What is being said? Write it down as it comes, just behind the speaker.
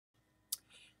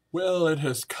Well, it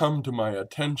has come to my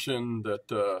attention that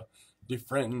the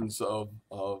friends of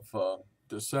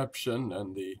deception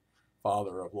and the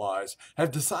father of lies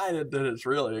have decided that it's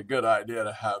really a good idea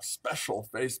to have special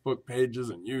Facebook pages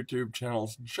and YouTube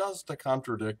channels just to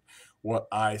contradict what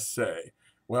I say.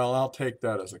 Well, I'll take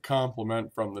that as a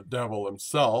compliment from the devil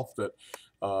himself that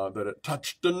it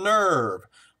touched a nerve.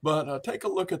 But take a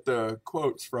look at the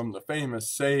quotes from the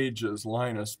famous sages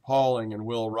Linus Pauling and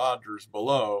Will Rogers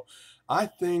below. I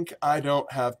think I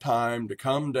don't have time to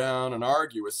come down and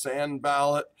argue with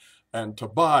Sanballat and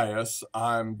Tobias.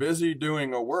 I'm busy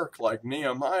doing a work like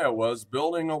Nehemiah was,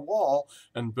 building a wall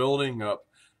and building up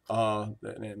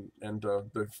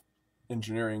the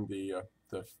engineering the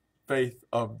faith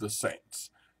of the saints,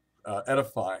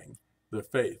 edifying the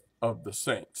faith of the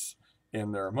saints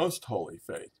in their most holy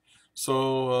faith.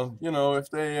 So, if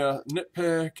they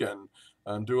nitpick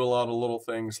and do a lot of little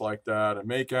things like that and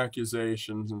make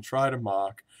accusations and try to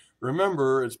mock,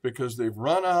 remember it's because they've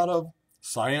run out of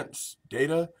science,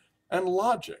 data, and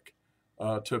logic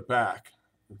to back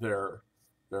their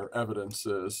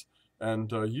evidences. And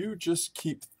you just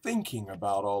keep thinking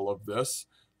about all of this.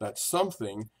 That's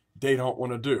something they don't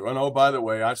want to do. And oh, by the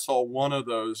way, I saw one of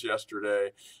those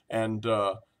yesterday, and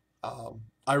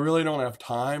I really don't have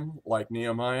time, like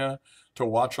Nehemiah, to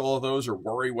watch all of those or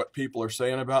worry what people are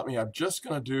saying about me. I'm just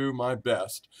going to do my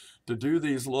best to do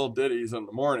these little ditties in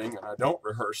the morning, and I don't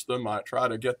rehearse them. I try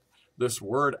to get this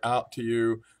word out to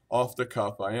you off the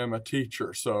cuff. I am a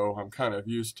teacher, so I'm kind of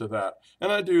used to that,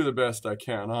 and I do the best I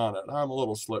can on it. I'm a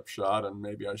little slipshod, and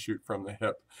maybe I shoot from the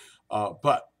hip,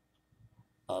 but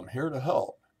I'm here to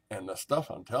help, and the stuff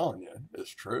I'm telling you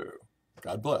is true.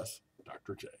 God bless,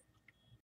 Dr. J.